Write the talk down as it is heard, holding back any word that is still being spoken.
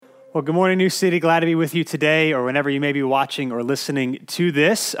Well, good morning, New City. Glad to be with you today or whenever you may be watching or listening to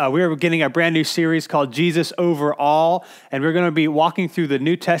this. We are beginning a brand new series called Jesus Over All, and we're going to be walking through the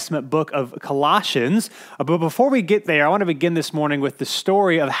New Testament book of Colossians. But before we get there, I want to begin this morning with the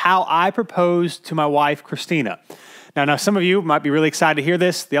story of how I proposed to my wife, Christina. Now, some of you might be really excited to hear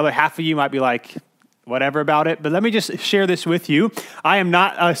this. The other half of you might be like, whatever about it. But let me just share this with you. I am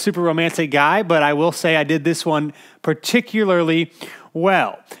not a super romantic guy, but I will say I did this one particularly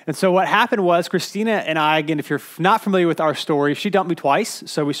well. And so what happened was Christina and I, again, if you're not familiar with our story, she dumped me twice.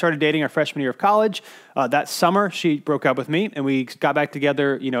 So we started dating our freshman year of college. That summer, she broke up with me, and we got back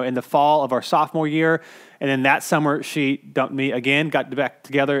together, in the fall of our sophomore year. And then that summer, she dumped me again, got back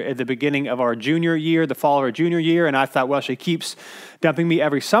together at the beginning of our junior year, the fall of our junior year. And I thought, well, she keeps dumping me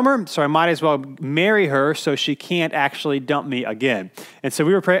every summer, so I might as well marry her so she can't actually dump me again. And so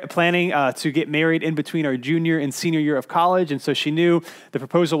we were planning to get married in between our junior and senior year of college. And so she knew the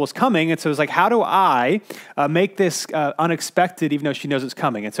proposal was coming. And so it was like, how do I make this unexpected, even though she knows it's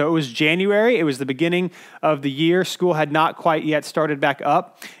coming? And so it was January. It was the beginning of the year. School had not quite yet started back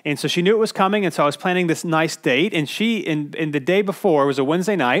up. And so she knew it was coming. And so I was planning this nice date. And she, in the day before, it was a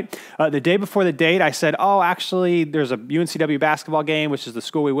Wednesday night. The day before the date, I said, oh, actually, there's a UNCW basketball game, which is the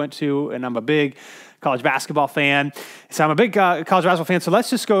school we went to. And I'm a big college basketball fan. So I'm a big college basketball fan. So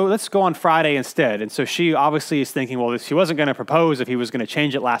let's go on Friday instead. And so she obviously is thinking, well, she wasn't going to propose if he was going to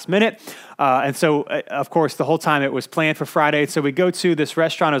change it last minute. And so, of course, the whole time it was planned for Friday. So we go to this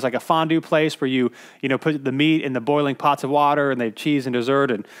restaurant. It was like a fondue place where you put the meat in the boiling pots of water and they have cheese and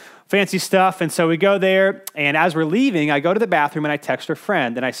dessert and fancy stuff. And so we go there, and as we're leaving, I go to the bathroom and I text her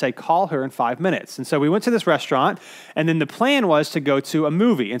friend and I say, call her in 5 minutes. And so we went to this restaurant, and then the plan was to go to a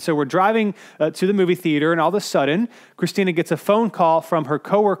movie. And so we're driving to the movie theater, and all of a sudden, Christina gets a phone call from her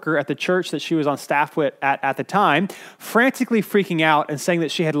coworker at the church that she was on staff with at the time, frantically freaking out and saying that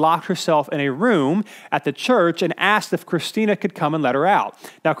she had locked herself in a room at the church and asked if Christina could come and let her out.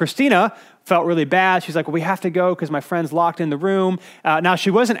 Now, Christina felt really bad. She's like, well, we have to go because my friend's locked in the room. Now,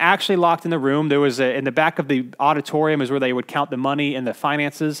 she wasn't actually locked in the room. There was in the back of the auditorium is where they would count the money and the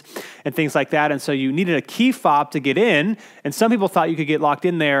finances and things like that. And so you needed a key fob to get in. And some people thought you could get locked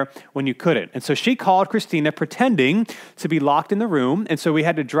in there when you couldn't. And so she called Christina pretending to be locked in the room. And so we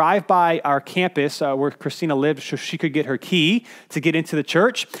had to drive by our campus where Christina lived so she could get her key to get into the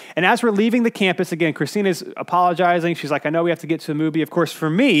church. And as we're leaving the campus, again, Christina's apologizing. She's like, I know we have to get to the movie. Of course, for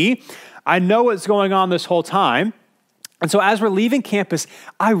me, I know what's going on this whole time. And so as we're leaving campus,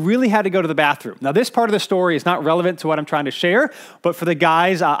 I really had to go to the bathroom. Now, this part of the story is not relevant to what I'm trying to share, but for the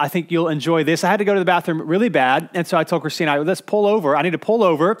guys, I think you'll enjoy this. I had to go to the bathroom really bad. And so I told Christina, let's pull over. I need to pull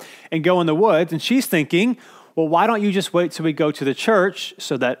over and go in the woods. And she's thinking, well, why don't you just wait till we go to the church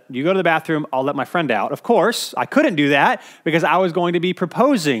so that you go to the bathroom, I'll let my friend out. Of course, I couldn't do that because I was going to be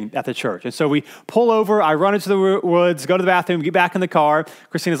proposing at the church. And so we pull over, I run into the woods, go to the bathroom, get back in the car.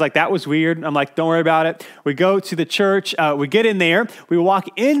 Christina's like, that was weird. I'm like, don't worry about it. We go to the church, we get in there, we walk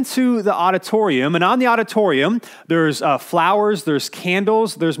into the auditorium, and on the auditorium, there's flowers, there's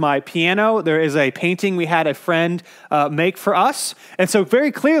candles, there's my piano, there is a painting we had a friend make for us. And so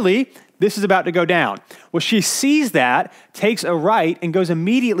very clearly, this is about to go down. Well, she sees that, takes a right, and goes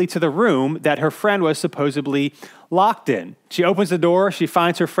immediately to the room that her friend was supposedly locked in. She opens the door, she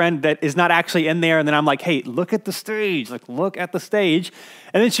finds her friend that is not actually in there, and then I'm like, hey, look at the stage, look at the stage.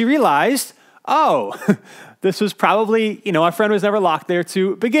 And then she realized, oh, this was probably, our friend was never locked there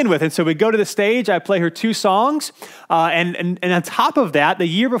to begin with. And so we go to the stage, I play her 2 songs, and on top of that, the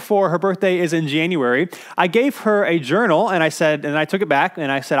year before her birthday is in January, I gave her a journal, and I took it back,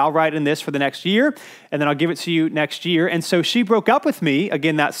 and I said, I'll write in this for the next year, and then I'll give it to you next year. And so she broke up with me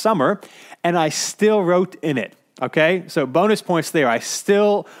again that summer, and I still wrote in it. Okay, so bonus points there. I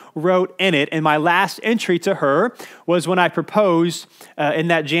still wrote in it. And my last entry to her was when I proposed in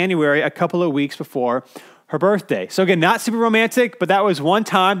that January, a couple of weeks before her birthday. So again, not super romantic, but that was one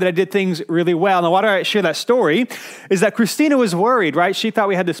time that I did things really well. Now, why do I share that story? Is that Christina was worried, right? She thought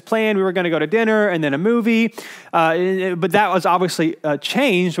we had this plan. We were going to go to dinner and then a movie. But that was obviously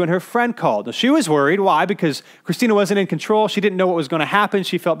changed when her friend called. Now, she was worried. Why? Because Christina wasn't in control. She didn't know what was going to happen.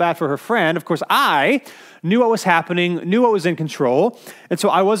 She felt bad for her friend. Of course, I knew what was happening, knew what was in control. And so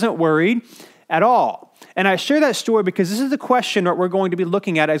I wasn't worried at all. And I share that story because this is the question that we're going to be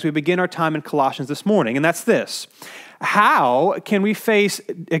looking at as we begin our time in Colossians this morning, and that's this. How can we experience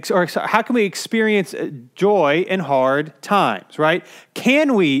joy in hard times, right?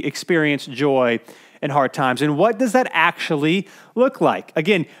 Can we experience joy in hard times? And what does that actually look like?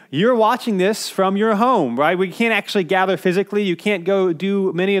 Again, you're watching this from your home, right? We can't actually gather physically. You can't go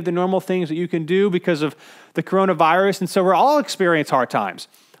do many of the normal things that you can do because of the coronavirus. And so we're all experiencing hard times.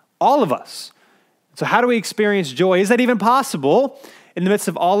 all of us. So how do we experience joy? Is that even possible in the midst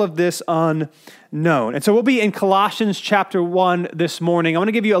of all of this unknown? And so we'll be in Colossians chapter 1 this morning. I want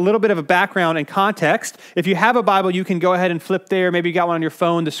to give you a little bit of a background and context. If you have a Bible, you can go ahead and flip there. Maybe you got one on your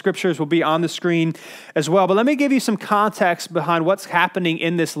phone. The scriptures will be on the screen as well. But let me give you some context behind what's happening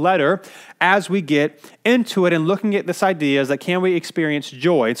in this letter as we get into it and looking at this idea is that can we experience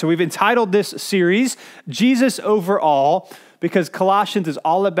joy? And so we've entitled this series, Jesus Over All, because Colossians is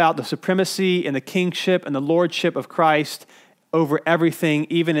all about the supremacy and the kingship and the lordship of Christ over everything,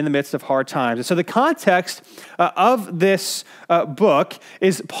 even in the midst of hard times. And so the context of this book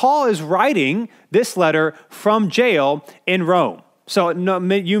is Paul is writing this letter from jail in Rome. So no,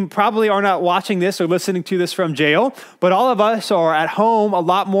 you probably are not watching this or listening to this from jail, but all of us are at home a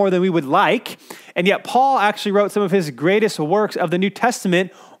lot more than we would like. And yet Paul actually wrote some of his greatest works of the New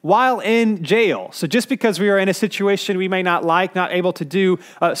Testament while in jail. So just because we are in a situation we may not like, not able to do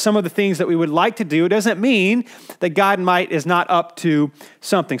some of the things that we would like to do, doesn't mean that God is not up to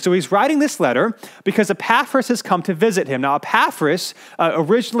something. So he's writing this letter because Epaphras has come to visit him. Now Epaphras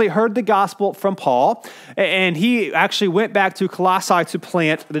originally heard the gospel from Paul, and he actually went back to Colossae to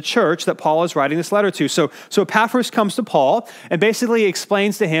plant the church that Paul is writing this letter to. So Epaphras comes to Paul and basically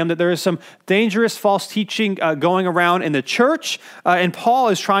explains to him that there is some dangerous false teaching going around in the church, and Paul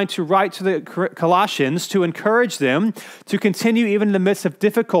is trying to write to the Colossians to encourage them to continue even in the midst of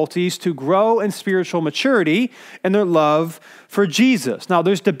difficulties to grow in spiritual maturity and their love for Jesus. Now,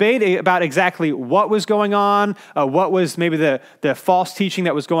 there's debate about exactly what was going on, what was maybe the false teaching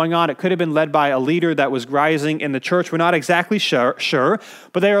that was going on. It could have been led by a leader that was rising in the church. We're not exactly sure,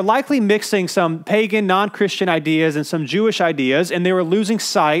 but they are likely mixing some pagan, non-Christian ideas and some Jewish ideas, and they were losing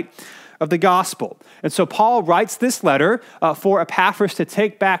sight of the gospel. And so Paul writes this letter for Epaphras to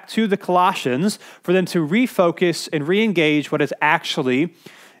take back to the Colossians for them to refocus and re-engage what is actually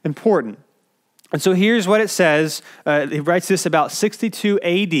important. And so here's what it says. He writes this about 62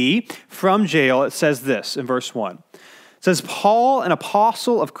 AD from jail. It says this in verse 1. It says, Paul, an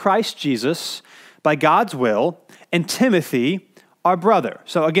apostle of Christ Jesus, by God's will, and Timothy, our brother.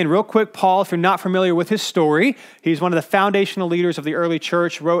 So again, real quick, Paul, if you're not familiar with his story, he's one of the foundational leaders of the early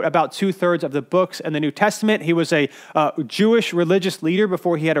church, wrote about 2/3 of the books in the New Testament. He was a Jewish religious leader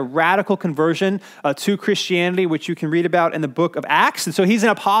before he had a radical conversion to Christianity, which you can read about in the book of Acts. And so he's an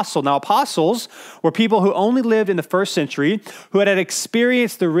apostle. Now, apostles were people who only lived in the first century, who had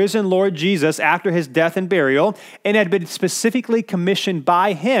experienced the risen Lord Jesus after his death and burial, and had been specifically commissioned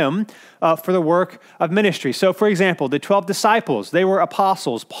by him for the work of ministry. So, for example, the 12 disciples, they were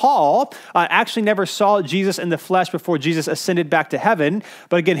apostles. Paul actually never saw Jesus in the flesh before Jesus ascended back to heaven.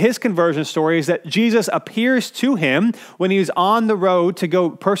 But again, his conversion story is that Jesus appears to him when he was on the road to go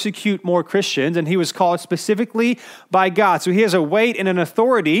persecute more Christians, and he was called specifically by God. So he has a weight and an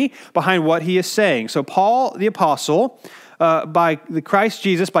authority behind what he is saying. So Paul, the apostle, by the Christ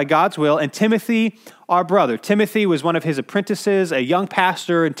Jesus, by God's will, and Timothy, our brother. Timothy was one of his apprentices, a young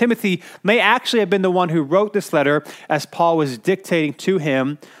pastor, and Timothy may actually have been the one who wrote this letter as Paul was dictating to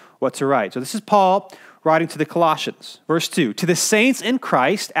him what to write. So this is Paul writing to the Colossians. Verse 2, to the saints in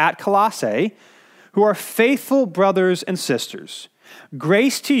Christ at Colossae, who are faithful brothers and sisters,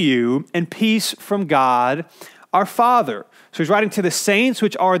 grace to you and peace from God, our Father. So he's writing to the saints,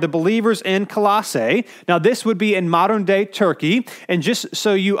 which are the believers in Colossae. Now, this would be in modern-day Turkey. And just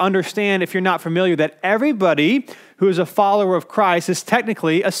so you understand, if you're not familiar, that everybody who is a follower of Christ is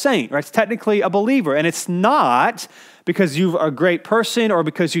technically a saint, right? It's technically a believer. And it's not because you're a great person or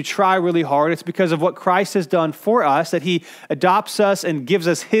because you try really hard. It's because of what Christ has done for us, that he adopts us and gives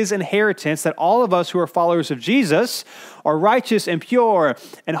us his inheritance, that all of us who are followers of Jesus are righteous and pure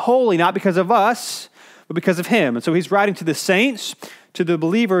and holy, not because of us, but because of him. And so he's writing to the saints, to the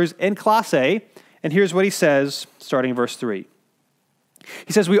believers in Colossae, and here's what he says, starting in verse 3.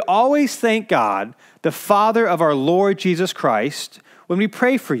 He says, we always thank God, the Father of our Lord Jesus Christ, when we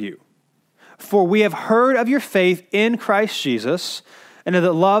pray for you. For we have heard of your faith in Christ Jesus and of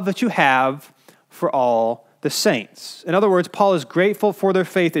the love that you have for all the saints. In other words, Paul is grateful for their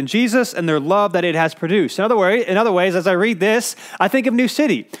faith in Jesus and their love that it has produced. In other ways, as I read this, I think of New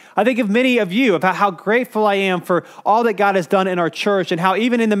City. I think of many of you, about how grateful I am for all that God has done in our church, and how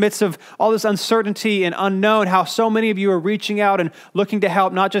even in the midst of all this uncertainty and unknown, how so many of you are reaching out and looking to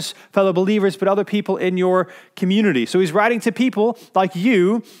help not just fellow believers, but other people in your community. So he's writing to people like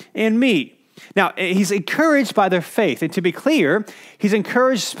you and me. Now, he's encouraged by their faith. And to be clear, he's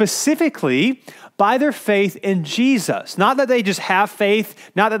encouraged specifically by their faith in Jesus. Not that they just have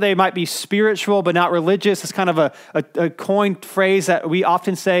faith, not that they might be spiritual but not religious. It's kind of a coined phrase that we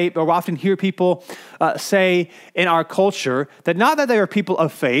often say, or often hear people say in our culture, that not that they are people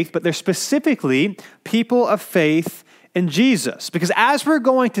of faith, but they're specifically people of faith in Jesus. Because as we're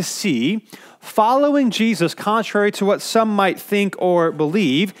going to see, following Jesus, contrary to what some might think or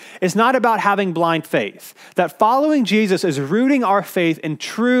believe, is not about having blind faith. That following Jesus is rooting our faith in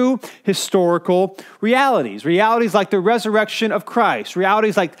true historical realities. Realities like the resurrection of Christ.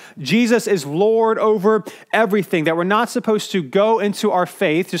 Realities like Jesus is Lord over everything. That we're not supposed to go into our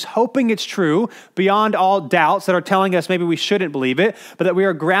faith just hoping it's true beyond all doubts that are telling us maybe we shouldn't believe it, but that we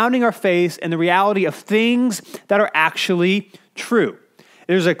are grounding our faith in the reality of things that are actually true.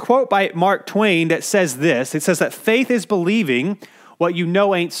 There's a quote by Mark Twain that says this. It says that faith is believing what you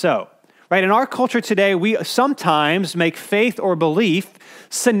know ain't so. Right? In our culture today, we sometimes make faith or belief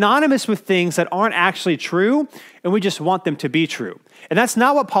synonymous with things that aren't actually true, and we just want them to be true. And that's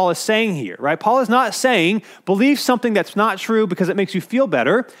not what Paul is saying here, right? Paul is not saying believe something that's not true because it makes you feel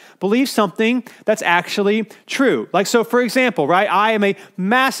better. Believe something that's actually true. Like, so for example, right? I am a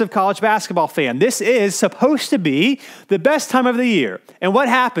massive college basketball fan. This is supposed to be the best time of the year. And what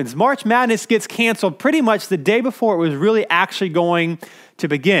happens? March Madness gets canceled pretty much the day before it was really actually going to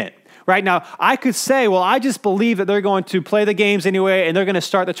begin. Right now, I could say, well, I just believe that they're going to play the games anyway and they're going to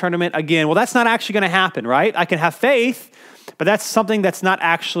start the tournament again. Well, that's not actually going to happen, right? I can have faith, but that's something that's not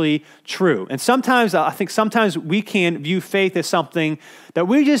actually true. And sometimes, I think sometimes we can view faith as something that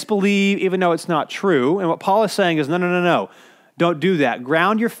we just believe even though it's not true. And what Paul is saying is, no. Don't do that.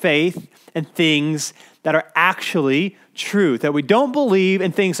 Ground your faith in things that are actually true. That we don't believe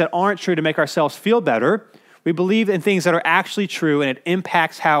in things that aren't true to make ourselves feel better. We believe in things that are actually true, and it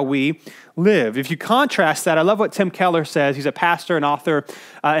impacts how we live. If you contrast that, I love what Tim Keller says. He's a pastor and author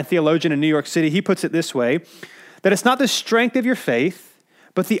and theologian in New York City. He puts it this way, that it's not the strength of your faith,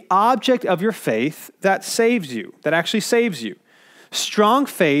 but the object of your faith that saves you, that actually saves you. Strong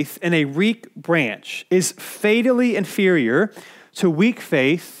faith in a weak branch is fatally inferior to weak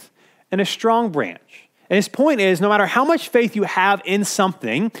faith in a strong branch. And his point is, no matter how much faith you have in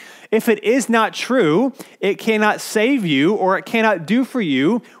something, if it is not true, it cannot save you or it cannot do for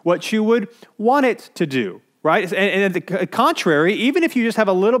you what you would want it to do, right? And the contrary, even if you just have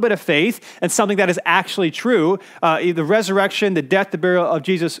a little bit of faith in something that is actually true, the resurrection, the death, the burial of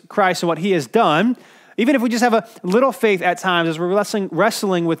Jesus Christ and what he has done, even if we just have a little faith at times as we're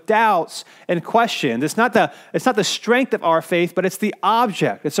wrestling with doubts and questions, it's not the strength of our faith, but it's the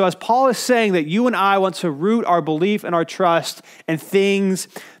object. And so as Paul is saying that you and I want to root our belief and our trust in things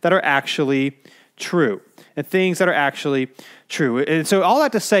that are actually true. And things that are actually true. And so all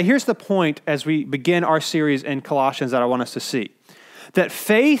that to say, here's the point as we begin our series in Colossians that I want us to see. That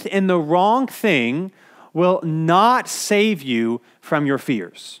faith in the wrong thing will not save you from your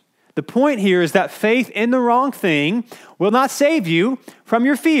fears. The point here is that faith in the wrong thing will not save you from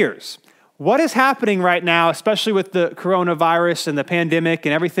your fears. What is happening right now, especially with the coronavirus and the pandemic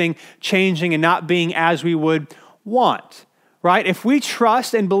and everything changing and not being as we would want, right? If we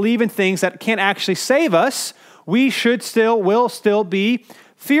trust and believe in things that can't actually save us, we will still be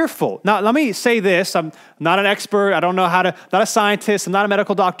fearful. Now, let me say this. I'm not an expert. I don't know not a scientist. I'm not a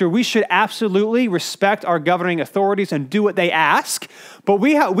medical doctor. We should absolutely respect our governing authorities and do what they ask. But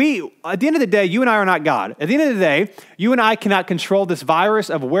we at the end of the day, you and I are not God. At the end of the day, you and I cannot control this virus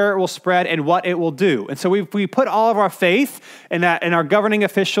of where it will spread and what it will do. And so we put all of our faith in our governing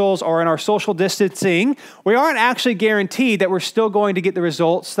officials or in our social distancing, we aren't actually guaranteed that we're still going to get the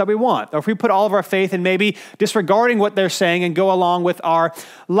results that we want. Or if we put all of our faith in maybe disregarding what they're saying and go along with our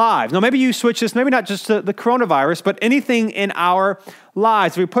lives. Now, maybe you switch this, maybe not just the coronavirus, but anything in our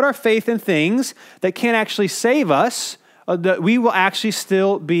lives. If we put our faith in things that can't actually save us, that we will actually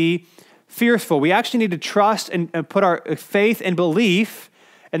still be fearful. We actually need to trust and put our faith and belief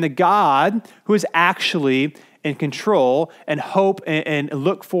in the God who is actually in control and hope and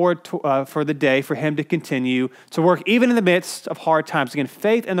look forward to, for the day for him to continue to work even in the midst of hard times. Again,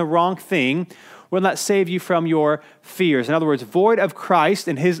 faith in the wrong thing will not save you from your fears. In other words, void of Christ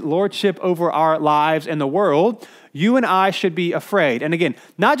and his lordship over our lives and the world, you and I should be afraid. And again,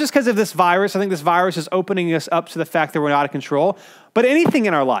 not just because of this virus. I think this virus is opening us up to the fact that we're not in control, but anything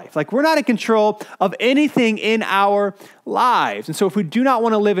in our life. Like we're not in control of anything in our lives. And so if we do not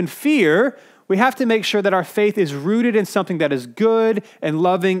want to live in fear, we have to make sure that our faith is rooted in something that is good and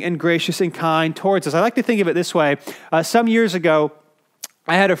loving and gracious and kind towards us. I like to think of it this way. Some years ago,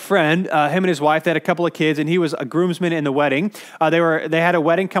 I had a friend, him and his wife, they had a couple of kids, and he was a groomsman in the wedding. They had a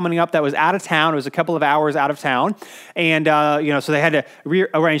wedding coming up that was out of town. It was a couple of hours out of town. And, so they had to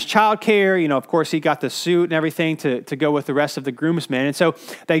rearrange childcare. Of course, he got the suit and everything to go with the rest of the groomsmen. And so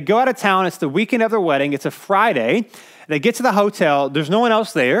they go out of town. It's the weekend of their wedding. It's a Friday. They get to the hotel. There's no one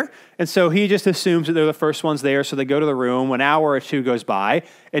else there. And so he just assumes that they're the first ones there. So they go to the room. An hour or two goes by,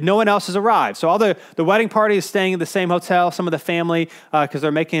 and no one else has arrived. So all the wedding party is staying in the same hotel, some of the family, because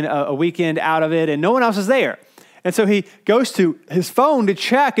they're making a weekend out of it, and no one else is there. And so he goes to his phone to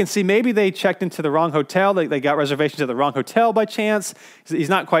check and see maybe they checked into the wrong hotel. They got reservations at the wrong hotel by chance. He's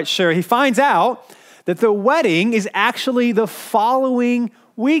not quite sure. He finds out that the wedding is actually the following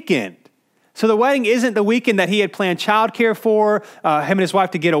weekend. So the wedding isn't the weekend that he had planned childcare for, him and his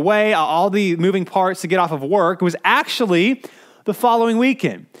wife to get away, all the moving parts to get off of work. It was actually the following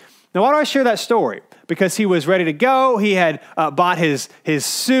weekend. Now, why do I share that story? Because he was ready to go. He had bought his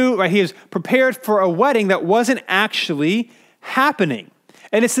suit, right? He was prepared for a wedding that wasn't actually happening.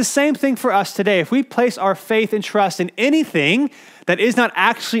 And it's the same thing for us today. If we place our faith and trust in anything that is not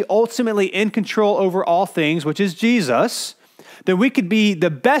actually ultimately in control over all things, which is Jesus, then we could be the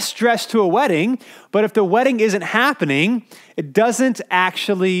best dressed to a wedding, but if the wedding isn't happening, it doesn't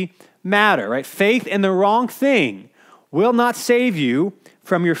actually matter, right? Faith in the wrong thing will not save you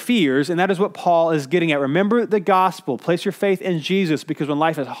from your fears, and that is what Paul is getting at. Remember the gospel. Place your faith in Jesus, because when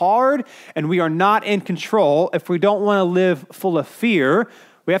life is hard and we are not in control, if we don't want to live full of fear,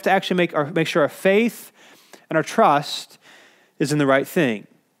 we have to actually make sure our faith and our trust is in the right thing.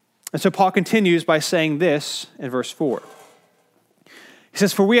 And so Paul continues by saying this in verse 4. He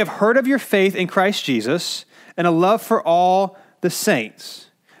says, "For we have heard of your faith in Christ Jesus and a love for all the saints.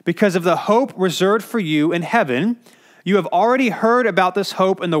 Because of the hope reserved for you in heaven, you have already heard about this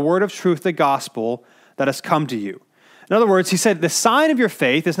hope in the word of truth, the gospel that has come to you." In other words, he said, the sign of your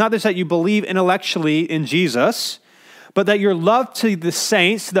faith is not just that you believe intellectually in Jesus, but that your love to the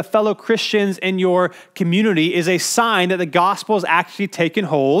saints, to the fellow Christians in your community, is a sign that the gospel has actually taken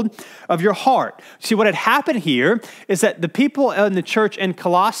hold of your heart. See, what had happened here is that the people in the church in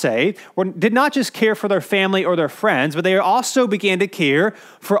Colossae did not just care for their family or their friends, but they also began to care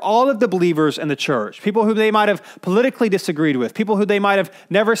for all of the believers in the church, people who they might have politically disagreed with, people who they might have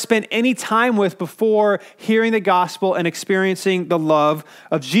never spent any time with before hearing the gospel and experiencing the love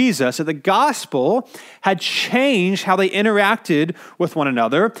of Jesus. So the gospel had changed how they interacted with one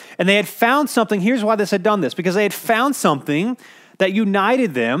another, and they had found something. Here's why this had done this, because they had found something that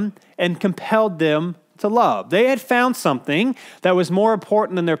united them and compelled them to love. They had found something that was more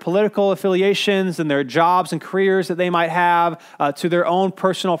important than their political affiliations and their jobs and careers that they might have, to their own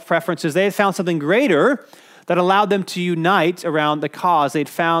personal preferences. They had found something greater that allowed them to unite around the cause. They'd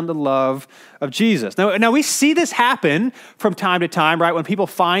found the love of Jesus. Now we see this happen from time to time, right? When people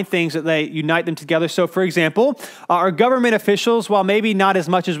find things that they unite them together. So for example, our government officials, while maybe not as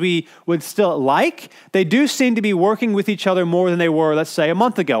much as we would still like, they do seem to be working with each other more than they were, let's say, a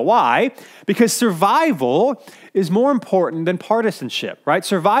month ago. Why? Because survival is more important than partisanship, right?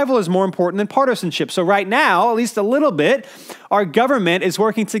 Survival is more important than partisanship. So right now, at least a little bit, our government is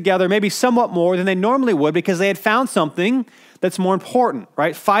working together maybe somewhat more than they normally would because they had found something that's more important,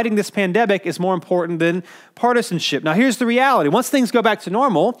 right? Fighting this pandemic is more important than partisanship. Now, here's the reality. Once things go back to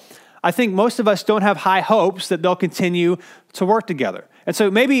normal, I think most of us don't have high hopes that they'll continue to work together. And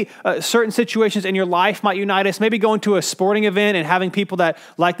so maybe certain situations in your life might unite us. Maybe going to a sporting event and having people that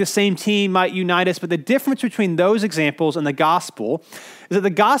like the same team might unite us. But the difference between those examples and the gospel is that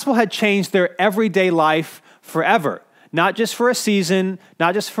the gospel had changed their everyday life forever. Not just for a season,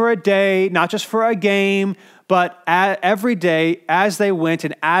 not just for a day, not just for a game, but every day as they went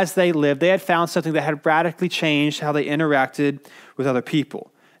and as they lived, they had found something that had radically changed how they interacted with other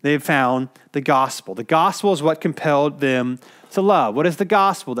people. They had found the gospel. The gospel is what compelled them to love. What is the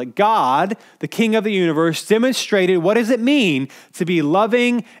gospel? That God, the King of the universe, demonstrated what does it mean to be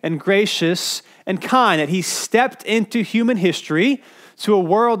loving and gracious and kind, that he stepped into human history to a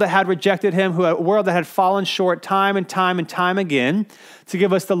world that had rejected him, a world that had fallen short time and time and time again, to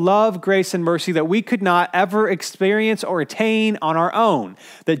give us the love, grace, and mercy that we could not ever experience or attain on our own.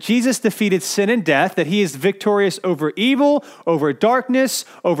 That Jesus defeated sin and death, that he is victorious over evil, over darkness,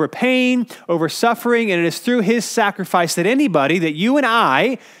 over pain, over suffering, and it is through his sacrifice that anybody, that you and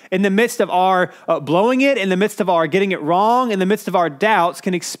I, in the midst of our blowing it, in the midst of our getting it wrong, in the midst of our doubts,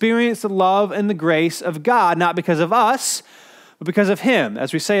 can experience the love and the grace of God, not because of us, but because of him.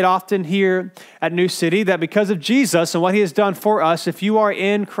 As we say it often here at New City, that because of Jesus and what he has done for us, if you are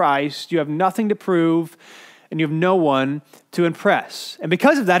in Christ, you have nothing to prove and you have no one to impress. And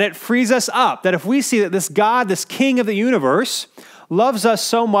because of that, it frees us up, that if we see that this God, this King of the universe, loves us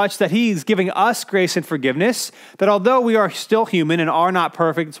so much that he's giving us grace and forgiveness, that although we are still human and are not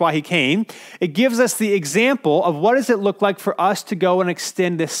perfect, that's why he came, it gives us the example of what does it look like for us to go and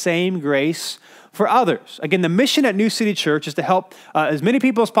extend the same grace for others. Again, the mission at New City Church is to help as many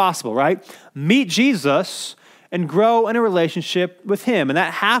people as possible, right? Meet Jesus and grow in a relationship with him. And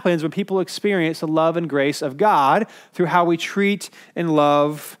that happens when people experience the love and grace of God through how we treat and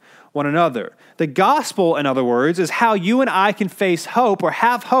love one another. The gospel, in other words, is how you and I can face hope or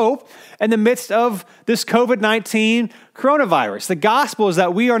have hope in the midst of this COVID-19 coronavirus. The gospel is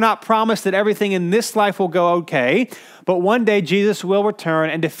that we are not promised that everything in this life will go okay, but one day Jesus will return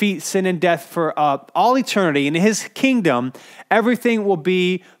and defeat sin and death for all eternity. In his kingdom, everything will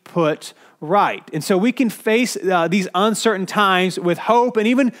be put right. And so we can face these uncertain times with hope and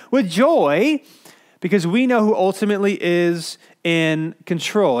even with joy because we know who ultimately is in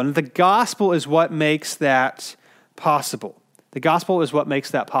control. And the gospel is what makes that possible. The gospel is what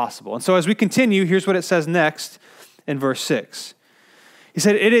makes that possible. And so as we continue, here's what it says next in verse 6. He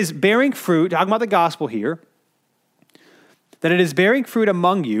said, it is bearing fruit, talking about the gospel here, that it is bearing fruit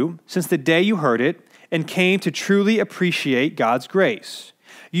among you since the day you heard it and came to truly appreciate God's grace.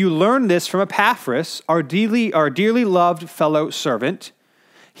 You learned this from Epaphras, our dearly loved fellow servant.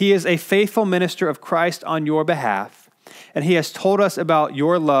 He is a faithful minister of Christ on your behalf, and he has told us about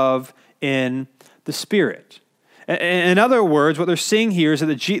your love in the Spirit. In other words, what they're seeing here is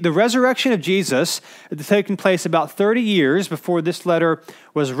that the resurrection of Jesus had taken place about 30 years before this letter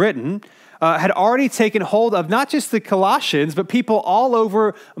was written, had already taken hold of not just the Colossians, but people all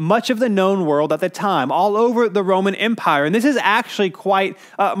over much of the known world at the time, all over the Roman Empire. And this is actually quite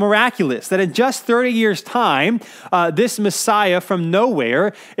miraculous, that in just 30 years' time, this Messiah from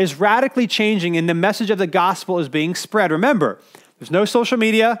nowhere is radically changing and the message of the gospel is being spread. Remember, there's no social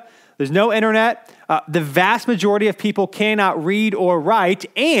media, there's no internet, the vast majority of people cannot read or write,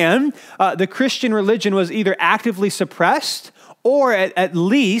 and the Christian religion was either actively suppressed or at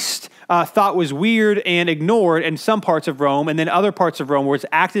least thought was weird and ignored in some parts of Rome, and then other parts of Rome where it's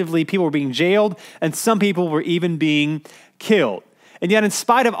actively, people were being jailed, and some people were even being killed. And yet, in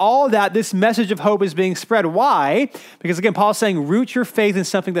spite of all of that, this message of hope is being spread. Why? Because again, Paul's saying, root your faith in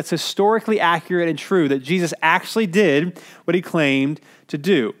something that's historically accurate and true, that Jesus actually did what he claimed to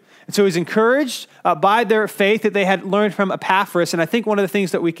do. And so he's encouraged by their faith that they had learned from Epaphras, and I think one of the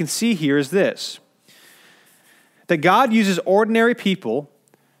things that we can see here is this, that God uses ordinary people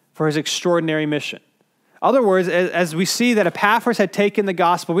for his extraordinary mission. In other words, as we see that Epaphras had taken the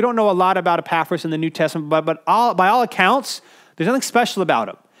gospel, we don't know a lot about Epaphras in the New Testament, but by all accounts, there's nothing special about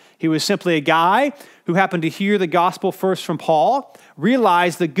him. He was simply a guy who happened to hear the gospel first from Paul,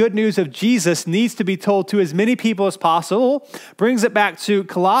 realized the good news of Jesus needs to be told to as many people as possible, brings it back to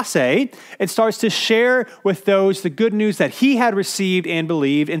Colossae, and starts to share with those the good news that he had received and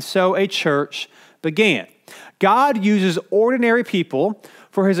believed, and so a church began. God uses ordinary people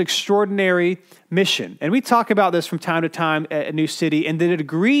for his extraordinary mission. And we talk about this from time to time at New City, and the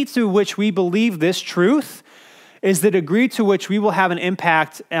degree to which we believe this truth is the degree to which we will have an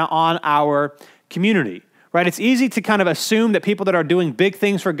impact on our community, right? It's easy to kind of assume that people that are doing big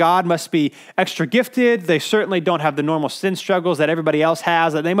things for God must be extra gifted. They certainly don't have the normal sin struggles that everybody else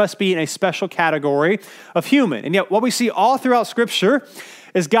has, that they must be in a special category of human. And yet what we see all throughout Scripture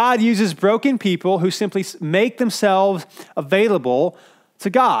is God uses broken people who simply make themselves available to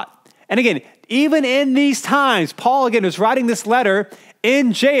God. And again, even in these times, Paul, again, is writing this letter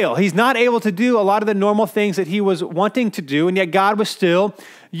in jail. He's not able to do a lot of the normal things that he was wanting to do, and yet God was still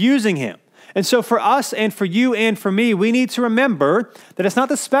using him. And so for us and for you and for me, we need to remember that it's not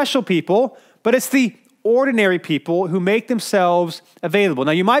the special people, but it's the ordinary people who make themselves available.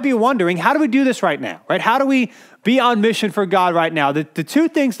 Now, you might be wondering, how do we do this right now, right? How do we be on mission for God right now? The two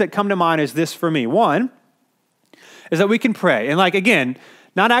things that come to mind is this for me. One is that we can pray. And again,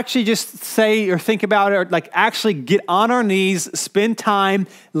 not actually just say or think about it, or actually get on our knees, spend time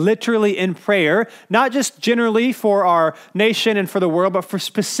literally in prayer, not just generally for our nation and for the world, but for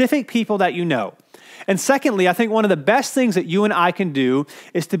specific people that you know. And secondly, I think one of the best things that you and I can do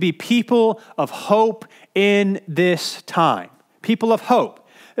is to be people of hope in this time. People of hope.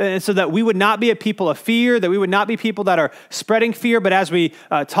 And so that we would not be a people of fear, that we would not be people that are spreading fear, but as we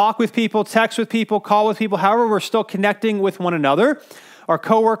talk with people, text with people, call with people, however we're still connecting with one another, our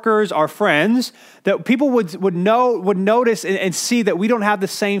coworkers, our friends, that people would notice and see that we don't have the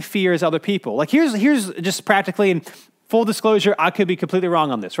same fear as other people. Here's just practically, in full disclosure, I could be completely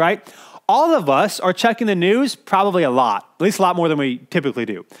wrong on this, right? all of us are checking the news probably a lot, at least a lot more than we typically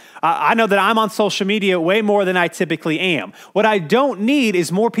do. I know that I'm on social media way more than I typically am. What I don't need is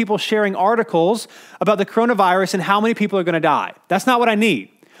more people sharing articles about the coronavirus and how many people are going to die. That's not what I need.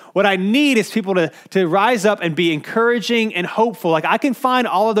 What I need is people to rise up and be encouraging and hopeful. Like I can find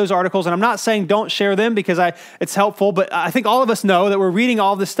all of those articles, and I'm not saying don't share them because it's helpful, but I think all of us know that we're reading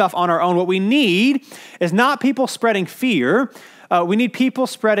all this stuff on our own. What we need is not people spreading fear. We need people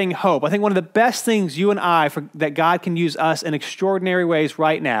spreading hope. I think one of the best things you and I, that God can use us in extraordinary ways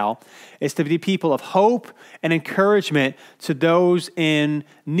right now, is to be people of hope and encouragement to those in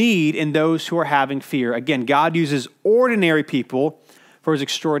need and those who are having fear. Again, God uses ordinary people for his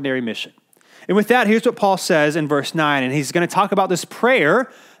extraordinary mission. And with that, here's what Paul says in verse 9, and he's going to talk about this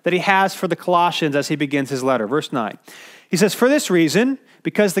prayer that he has for the Colossians as he begins his letter. Verse 9, he says, "For this reason,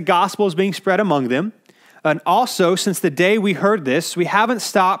 because the gospel is being spread among them, and also since the day we heard this, we haven't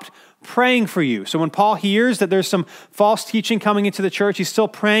stopped praying for you." So when Paul hears that there's some false teaching coming into the church, he's still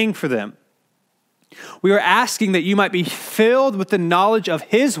praying for them. "We are asking that you might be filled with the knowledge of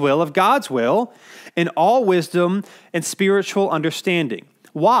his will, of God's will, in all wisdom and spiritual understanding."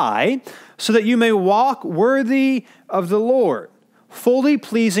 Why? "So that you may walk worthy of the Lord, fully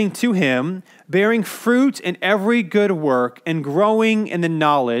pleasing to him, bearing fruit in every good work and growing in the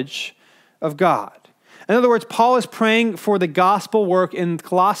knowledge of God." In other words, Paul is praying for the gospel work in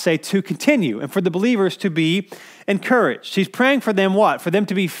Colossae to continue and for the believers to be encouraged. He's praying for them what? For them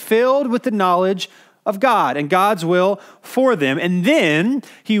to be filled with the knowledge of God and God's will for them. And then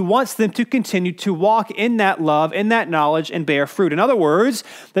he wants them to continue to walk in that love, in that knowledge, and bear fruit. In other words,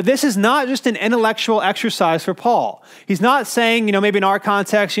 that this is not just an intellectual exercise for Paul. He's not saying, maybe in our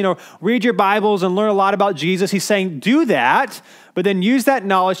context, read your Bibles and learn a lot about Jesus. He's saying, do that, but then use that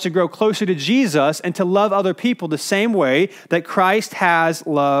knowledge to grow closer to Jesus and to love other people the same way that Christ has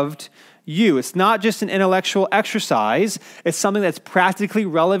loved you. It's not just an intellectual exercise. It's something that's practically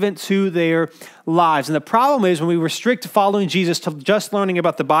relevant to their lives. And the problem is when we restrict following Jesus to just learning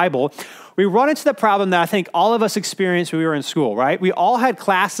about the Bible, we run into the problem that I think all of us experienced when we were in school, right? We all had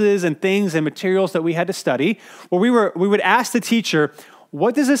classes and things and materials that we had to study where we would ask the teacher,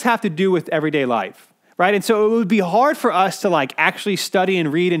 what does this have to do with everyday life? Right? And so it would be hard for us to actually study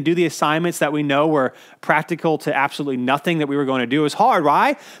and read and do the assignments that we know were practical to absolutely nothing that we were going to do. It was hard.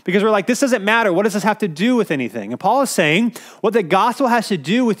 Why? Because we're like, this doesn't matter. What does this have to do with anything? And Paul is saying what the gospel has to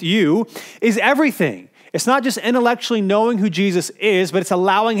do with you is everything. It's not just intellectually knowing who Jesus is, but it's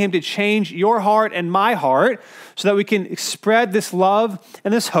allowing him to change your heart and my heart so that we can spread this love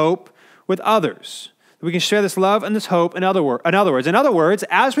and this hope with others. We can share this love and this hope in other words,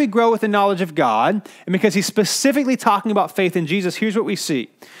 as we grow with the knowledge of God, and because he's specifically talking about faith in Jesus, here's what we see.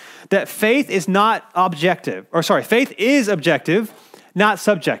 That faith is faith is objective, not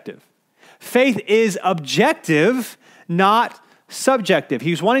subjective. Faith is objective, not subjective.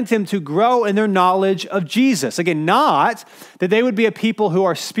 He's wanting them to grow in their knowledge of Jesus. Again, not that they would be a people who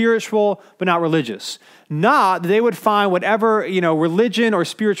are spiritual but not religious. Not that they would find whatever, religion or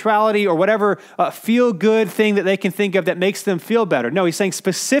spirituality or whatever feel-good thing that they can think of that makes them feel better. No, he's saying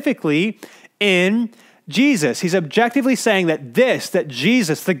specifically in Jesus. He's objectively saying that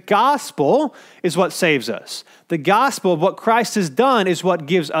Jesus, the gospel, is what saves us. The gospel of what Christ has done is what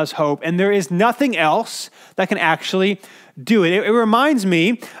gives us hope, and there is nothing else that can actually do it. It reminds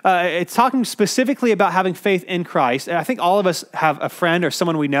me, it's talking specifically about having faith in Christ. And I think all of us have a friend or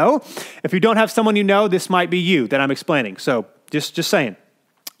someone we know. If you don't have someone you know, this might be you that I'm explaining. So just saying.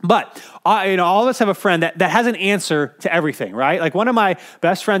 But all of us have a friend that has an answer to everything, right? Like one of my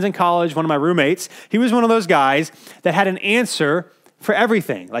best friends in college, one of my roommates, he was one of those guys that had an answer for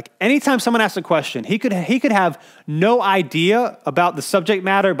everything. Like anytime someone asked a question, he could have no idea about the subject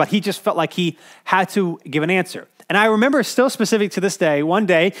matter, but he just felt like he had to give an answer. And I remember still specific to this day, one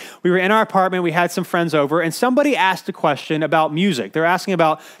day we were in our apartment, we had some friends over, and somebody asked a question about music. They're asking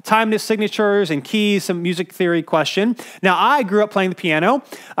about timeless signatures and keys, some music theory question. Now, I grew up playing the piano.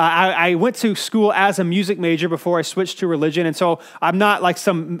 I went to school as a music major before I switched to religion, and so I'm not like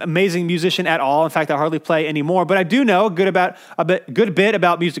some amazing musician at all. In fact, I hardly play anymore, but I do know a good bit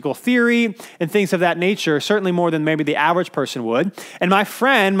about musical theory and things of that nature, certainly more than maybe the average person would. And my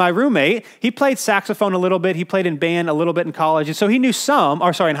friend, my roommate, he played saxophone a little bit. He played in band a little bit in college. And so he knew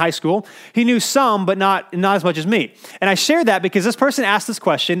in high school, he knew some, but not as much as me. And I shared that because this person asked this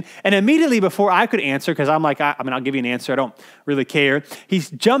question, and immediately before I could answer, because I'm like, I'll give you an answer. I don't really care. He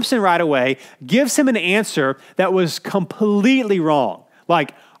jumps in right away, gives him an answer that was completely wrong.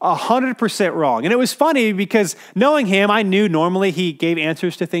 Like 100% wrong. And it was funny because knowing him, I knew normally he gave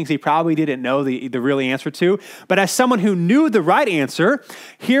answers to things he probably didn't know the real answer to. But as someone who knew the right answer,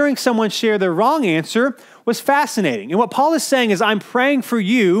 hearing someone share the wrong answer was fascinating. And what Paul is saying is, I'm praying for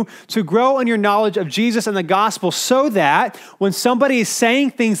you to grow in your knowledge of Jesus and the gospel so that when somebody is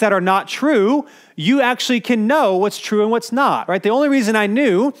saying things that are not true, you actually can know what's true and what's not, right? The only reason I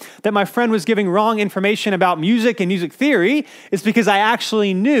knew that my friend was giving wrong information about music and music theory is because I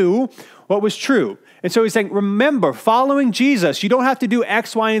actually knew what was true. And so he's saying, remember, following Jesus, you don't have to do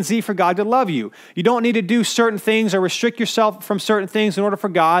X, Y, and Z for God to love you. You don't need to do certain things or restrict yourself from certain things in order for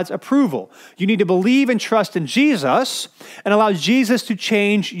God's approval. You need to believe and trust in Jesus and allow Jesus to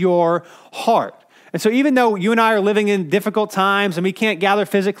change your heart. And so even though you and I are living in difficult times and we can't gather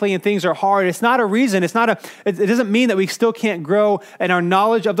physically and things are hard, it's not a reason, it doesn't mean that we still can't grow in our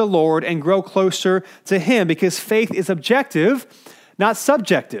knowledge of the Lord and grow closer to him, because faith is objective, not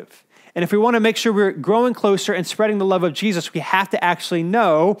subjective. And if we want to make sure we're growing closer and spreading the love of Jesus, we have to actually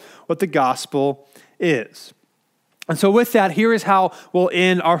know what the gospel is. And so with that, here is how we'll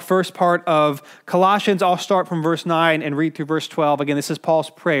end our first part of Colossians. I'll start from verse 9 and read through verse 12. Again, this is Paul's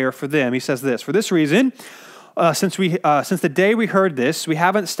prayer for them. He says this: "For this reason, since the day we heard this, we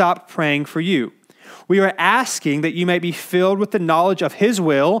haven't stopped praying for you. We are asking that you may be filled with the knowledge of his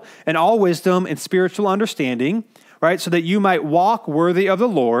will and all wisdom and spiritual understanding, right? So that you might walk worthy of the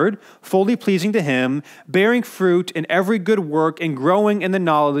Lord, fully pleasing to him, bearing fruit in every good work and growing in the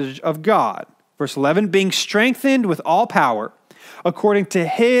knowledge of God." Verse 11, "Being strengthened with all power, according to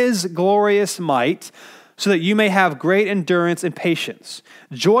his glorious might, so that you may have great endurance and patience,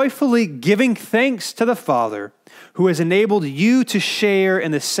 joyfully giving thanks to the Father, who has enabled you to share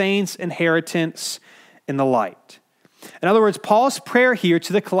in the saints' inheritance in the light." In other words, Paul's prayer here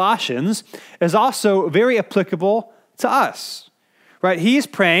to the Colossians is also very applicable to us, right? He is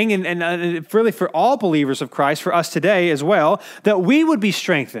praying, and really for all believers of Christ, for us today as well, that we would be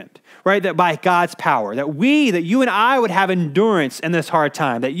strengthened, right? That by God's power, that you and I would have endurance in this hard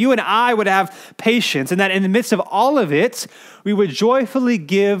time, that you and I would have patience, and that in the midst of all of it, we would joyfully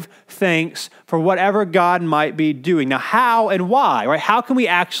give thanks for whatever God might be doing. Now, how and why, right? How can we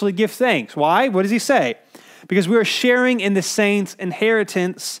actually give thanks? Why? What does he say? Because we are sharing in the saints'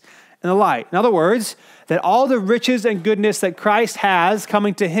 inheritance in the light. In other words, that all the riches and goodness that Christ has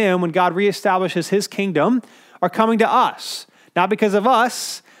coming to him when God reestablishes his kingdom are coming to us. Not because of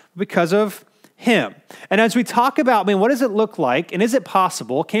us, but because of him. And as we talk about, what does it look like? And is it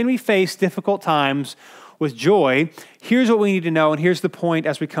possible? Can we face difficult times with joy? Here's what we need to know, and here's the point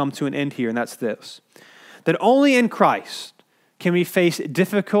as we come to an end here, and that's this: that only in Christ can we face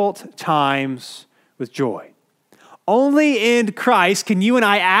difficult times with joy. Only in Christ can you and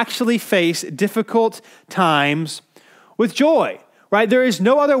I actually face difficult times with joy, right? There is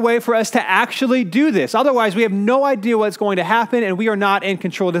no other way for us to actually do this. Otherwise, we have no idea what's going to happen, and we are not in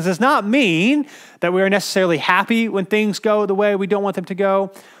control. This does not mean that we are necessarily happy when things go the way we don't want them to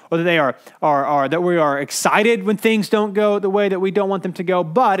go, or that that we are excited when things don't go the way that we don't want them to go.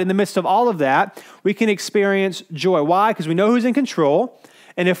 But in the midst of all of that, we can experience joy. Why? Because we know who's in control.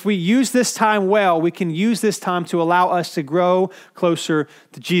 And if we use this time well, we can use this time to allow us to grow closer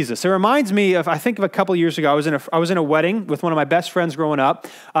to Jesus. It reminds me of, I think of a couple of years ago, I was in a wedding with one of my best friends growing up.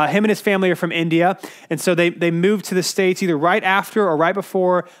 Him and his family are from India. And so they moved to the States either right after or right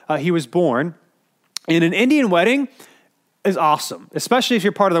before he was born. In an Indian wedding is awesome, especially if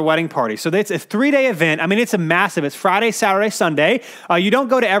you're part of the wedding party. So it's a 3-day event. It's It's Friday, Saturday, Sunday. You don't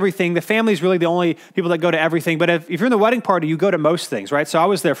go to everything. The family's really the only people that go to everything. But if you're in the wedding party, you go to most things, right? So I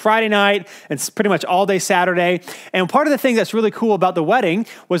was there Friday night and pretty much all day Saturday. And part of the thing that's really cool about the wedding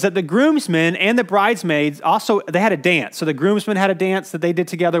was that the groomsmen and the bridesmaids also, they had a dance. So the groomsmen had a dance that they did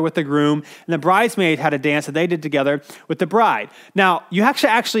together with the groom, and the bridesmaid had a dance that they did together with the bride. Now, you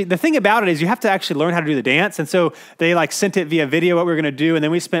actually, the thing about it is you have to actually learn how to do the dance. And so they sent it via video what we were going to do, and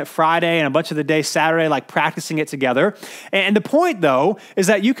then we spent Friday and a bunch of the day Saturday practicing it together. And the point, though, is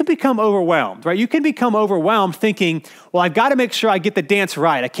that you can become overwhelmed, right? You can become overwhelmed thinking, well, I've got to make sure I get the dance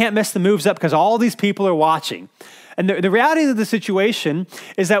right. I can't mess the moves up because all these people are watching. And the reality of the situation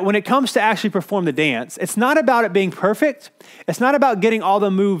is that when it comes to actually perform the dance, it's not about it being perfect. It's not about getting all the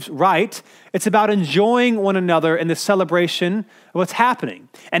moves right. It's about enjoying one another in the celebration of what's happening.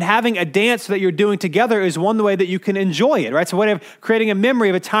 And having a dance that you're doing together is one way that you can enjoy it, right? So way of creating a memory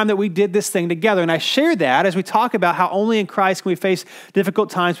of a time that we did this thing together. And I share that as we talk about how only in Christ can we face difficult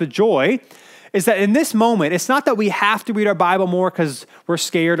times with joy, is that in this moment, it's not that we have to read our Bible more because we're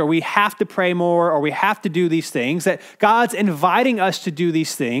scared, or we have to pray more, or we have to do these things, that God's inviting us to do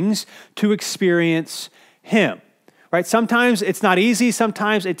these things to experience him. right? Sometimes it's not easy.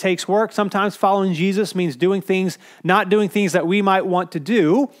 Sometimes it takes work. Sometimes following Jesus means not doing things that we might want to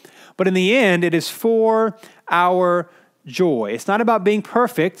do. But in the end, it is for our joy. It's not about being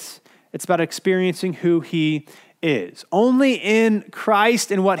perfect. It's about experiencing who he is. Only in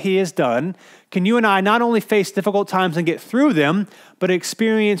Christ and what he has done can you and I not only face difficult times and get through them, but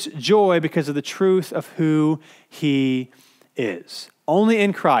experience joy because of the truth of who he is. Only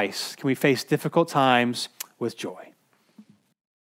in Christ can we face difficult times with joy.